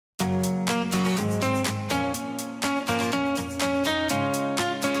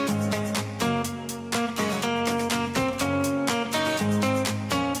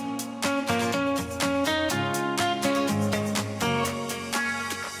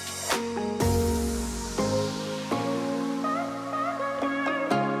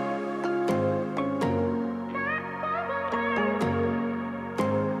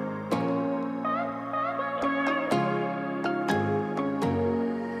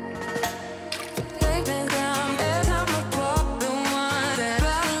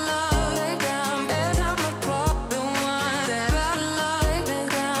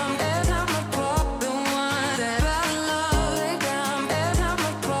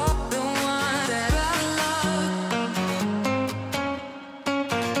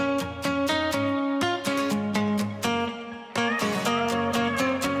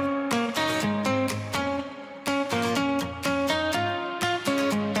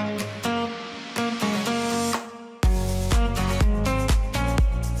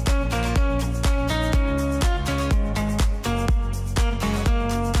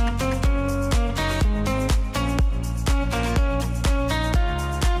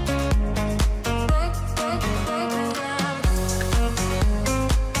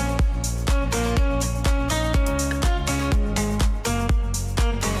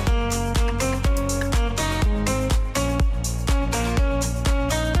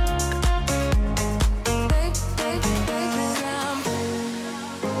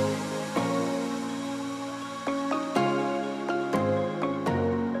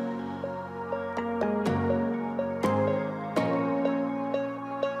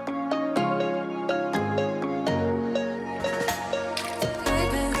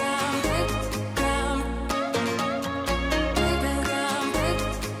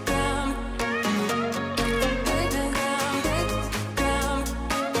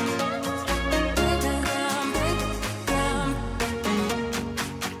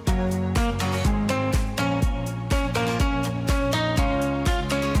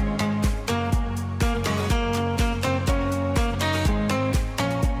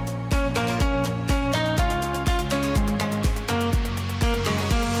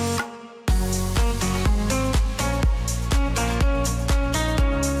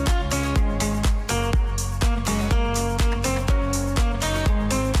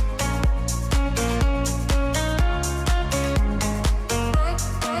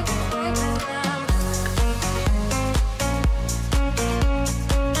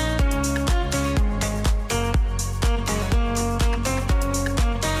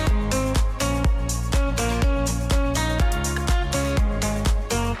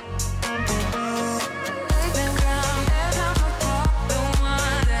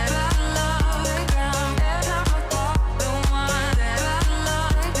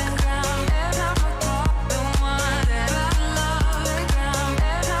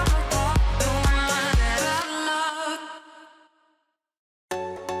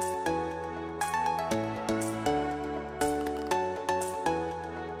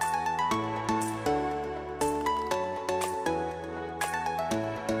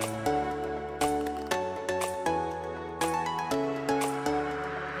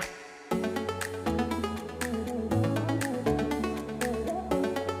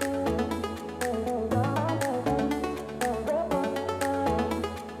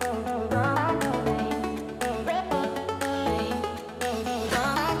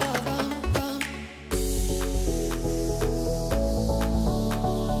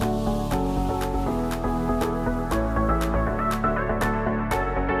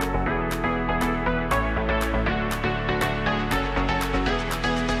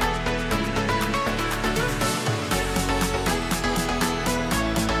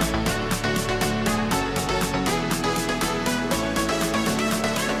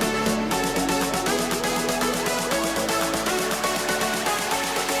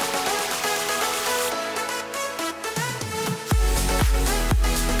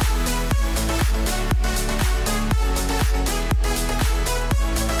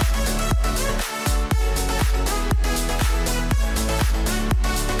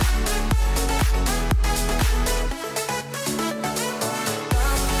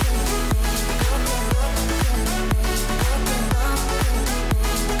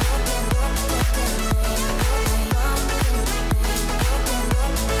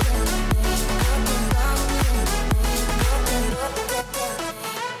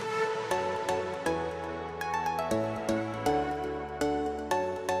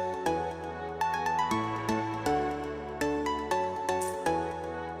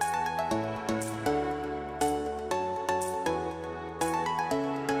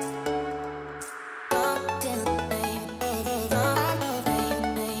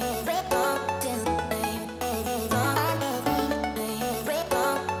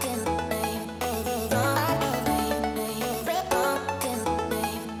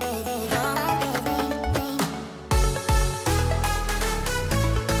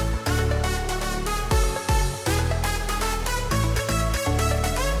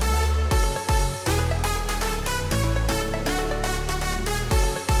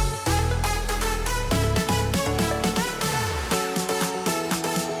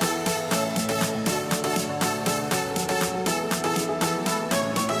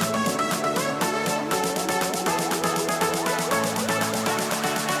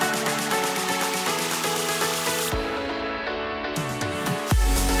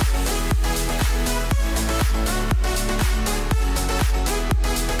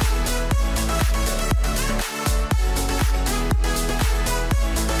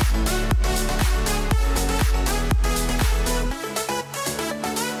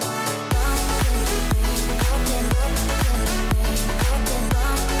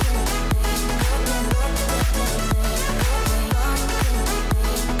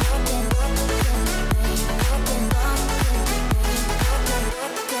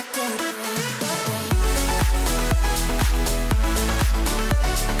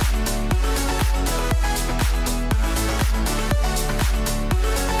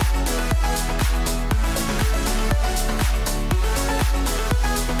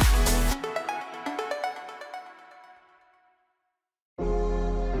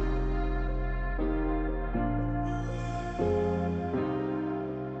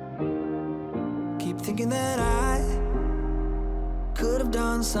keep thinking that I could have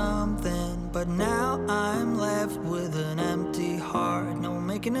done something, but now I'm left with an empty heart. No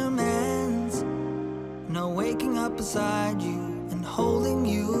making amends, no waking up beside you and holding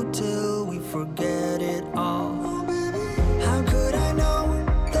you till we forget it all. How could I know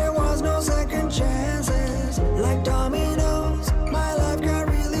there was no second chances? Like dominoes, my life got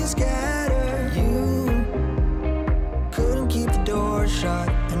really scattered. You couldn't keep the door shut,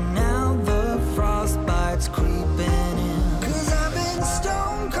 and now the frostbite's creeping in. 'Cause I've been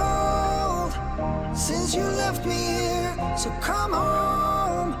stone cold since you left me here, so come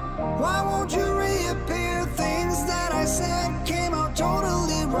home. Why won't you reappear? Things that I said came out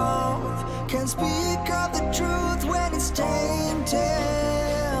totally wrong. Can't speak of the truth when it's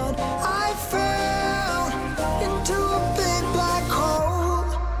tainted. I fell into a big black hole.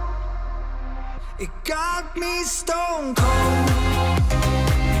 It got me stone cold.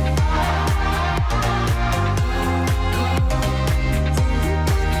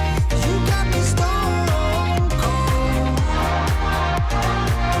 You got me stone cold.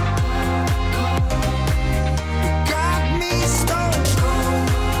 You got me stone cold.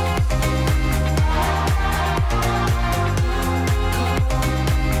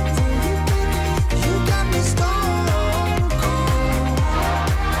 You got me stone cold.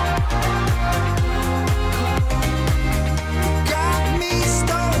 Got me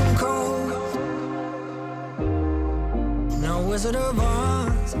stone cold. No Wizard of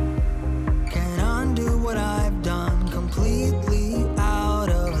Oz can undo what I've done. Completely out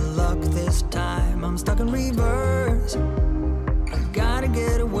of luck this time. I'm stuck in reverse. I gotta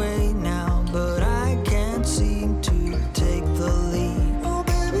get away now, but I can't seem to take the lead. Oh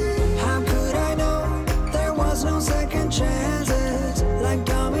baby, how could I know there was no second chances? Like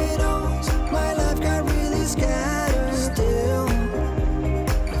dominoes, my life got really scattered. Still,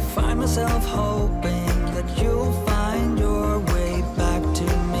 I find myself hoping that you'll find your way back to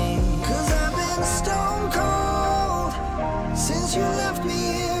me. 'Cause I've been stone cold since you left me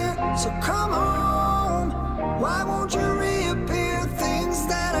here, so come home. Why won't you reappear? Things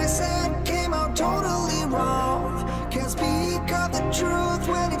that I said came out totally wrong. Can't speak of the truth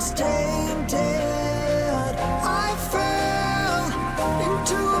when it's tainted. I fell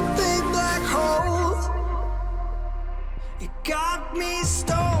into a big black hole. It got me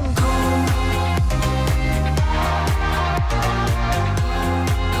stone cold.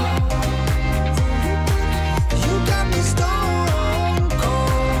 You got me stone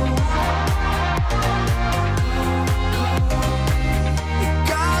cold. You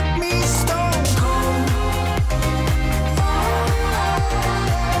got me stone cold.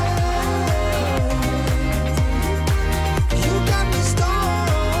 You got me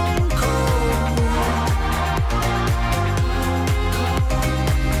stone cold.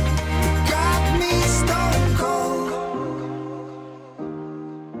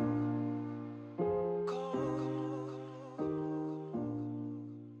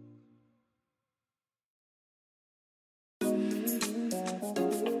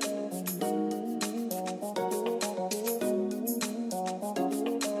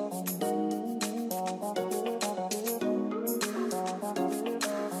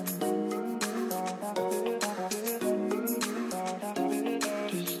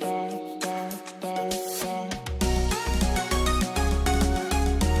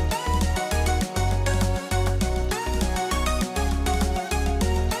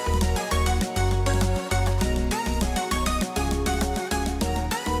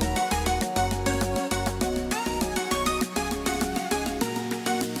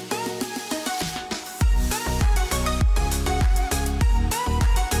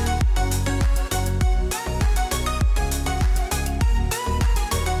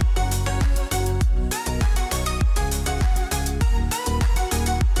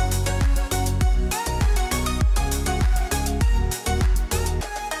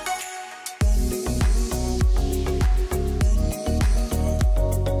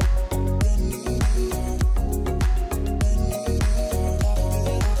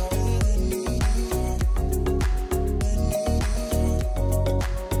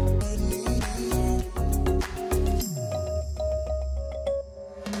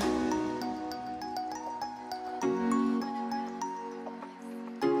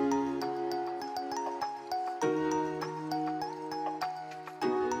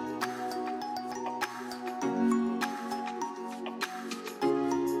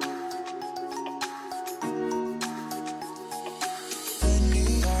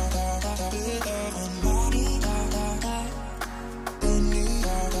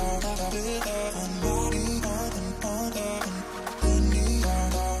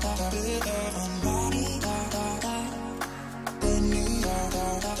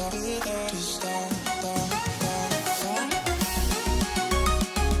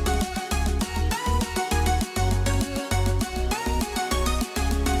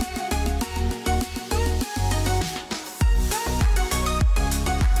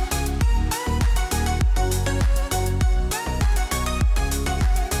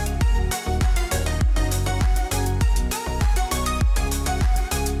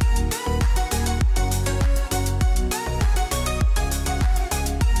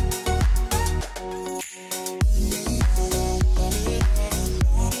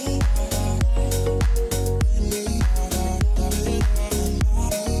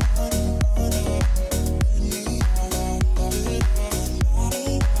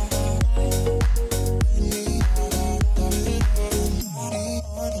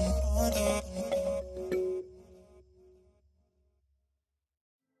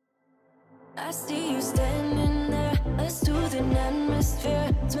 I see you standing there, a soothing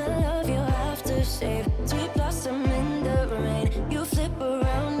atmosphere. Smell of your aftershave, sweet blossom in the rain. You flip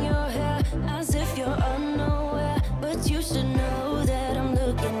around your hair as if you're unaware, but you should know that I'm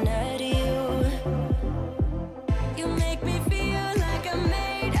looking at you. You make me feel like I'm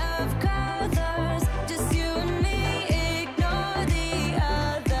made of colors, just you and me, ignore the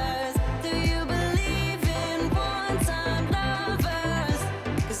others. Do you believe in one-time lovers?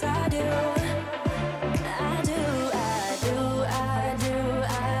 'Cause I do.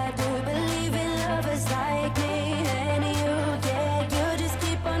 Believe in lovers like me and you, yeah. You just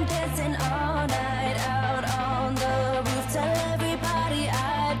keep on dancing all night out on the roof. Tell everybody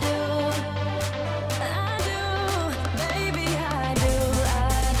I do, baby, I do.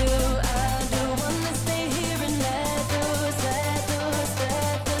 Wanna stay here and let loose.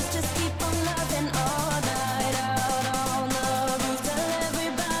 Just keep on loving all night out on the roof. Tell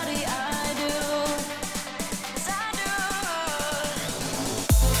everybody I do, 'cause I do.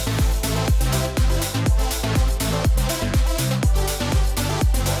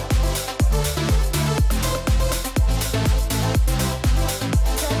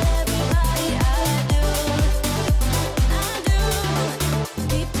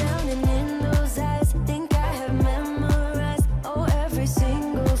 Deep down and in those eyes, think I have memorized, oh, every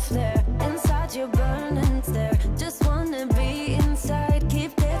single flare inside your burning stare. Just wanna be inside,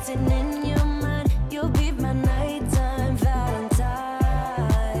 keep dancing in your mind. You'll be my nighttime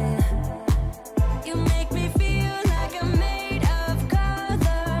Valentine. You make me feel like I'm made of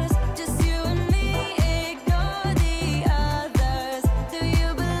colors, just you and me, ignore the others. Do you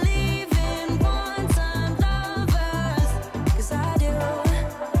believe in one-time lovers? 'Cause I do.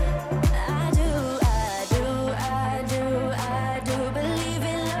 Believe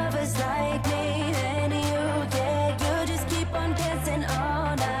in lovers like me and you, yeah. You just keep on dancing all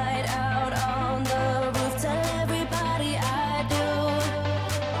night out on the roof. Tell everybody I do,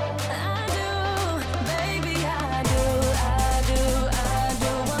 baby, I do.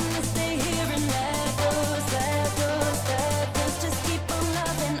 Wanna stay here and let loose. Just keep on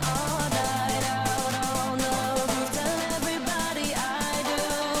loving all night out on the roof. Tell everybody I do,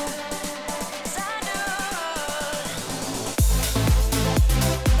 'cause I do.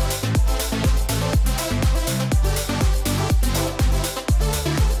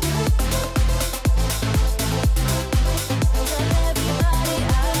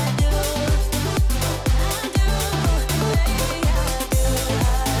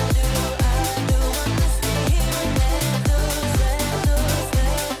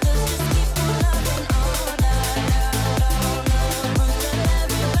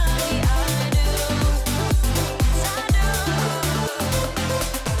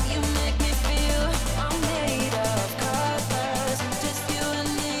 You make me feel I'm made of colors, just you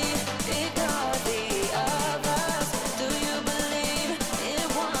and me, ignore the others. Do you believe in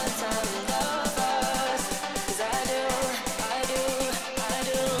one-time lovers? 'Cause I do.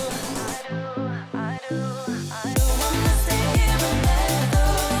 Wanna stay here and let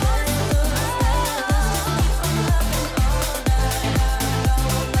loose. Just keep on loving all night out on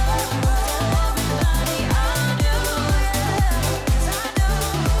the roof. Tell everybody I do, yeah. 'Cause I do.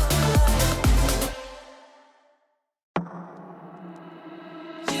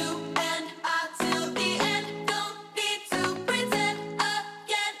 You and I till the end, don't need to pretend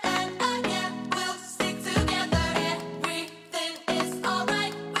again and again. We'll stick together, everything is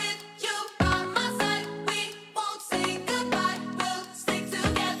alright with you by my side. We won't say goodbye, we'll stick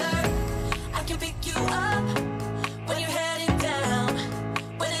together. I can pick you up when you're heading down.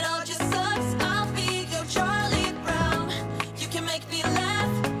 When it all just sucks, I'll be your Charlie Brown. You can make me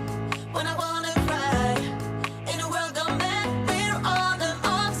laugh when I wanna cry. In a world gone mad, we're on an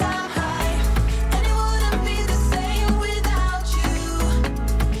all-time high. And it wouldn't be the same without you.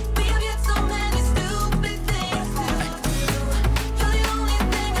 We have yet so many stupid things to do. You're the only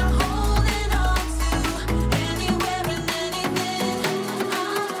thing I'm holding on to. Anywhere and anything,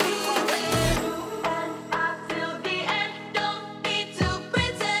 I'll be there.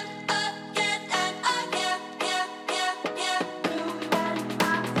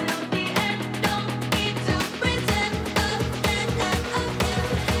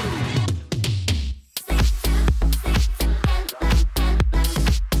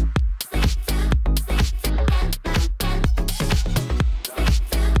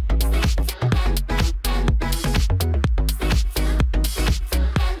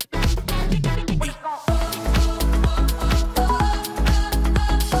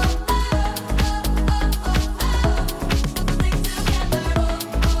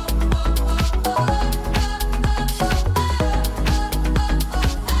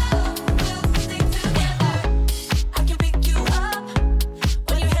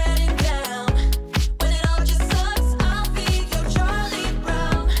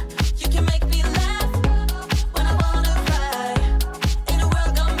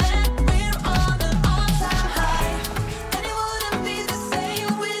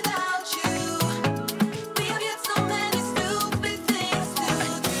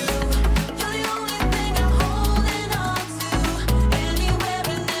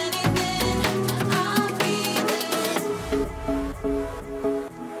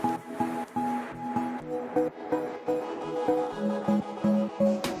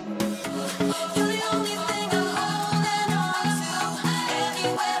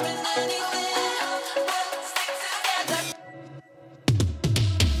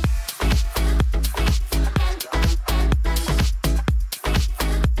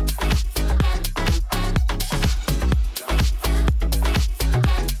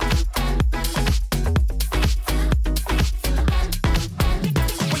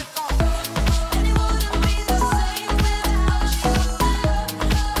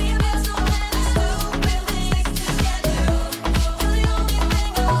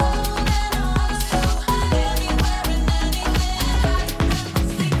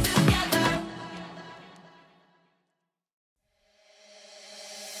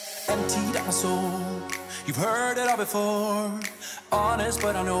 all before. Honest,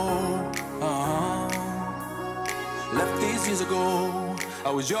 but I know. Left these years ago.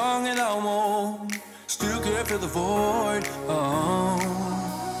 I was young and I'm old. Still can't fill the void.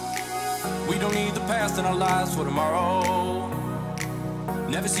 We don't need the past in our lives for tomorrow.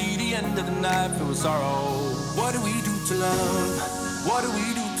 Never see the end of the night filled with sorrow. What do we do to love? What do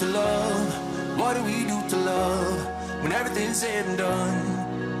we do to love? What do we do to love? When everything's said and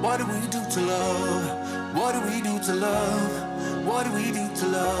done. What do we do to love? What do we do to love? What do we do to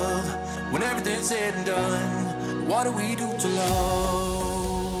love? When everything's said and done. What do we do to love?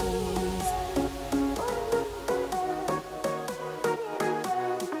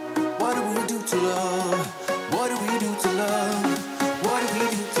 What do we do to love? What do we do to love? What do we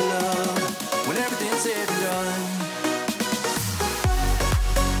do to love? When everything's said and done.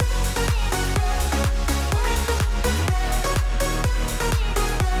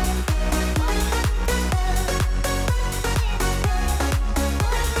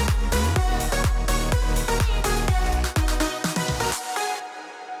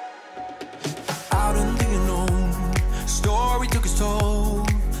 Out in the unknown, story took its toll.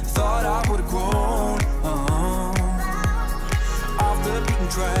 Thought I would've grown off the beaten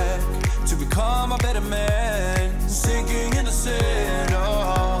track to become a better man, sinking in the sand.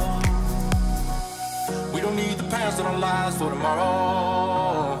 We don't need the past in our lives for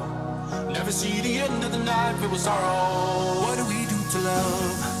tomorrow. Never see the end of the night filled with sorrow. What do we do to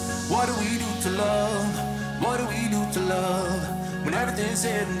love? What do we do to love? What do we do to love? When everything's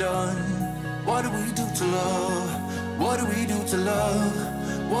said and done. What do we do to love? What do we do to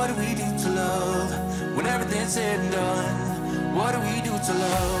love? What do we do to love? When everything's said and done. What do we do to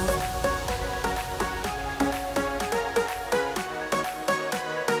love?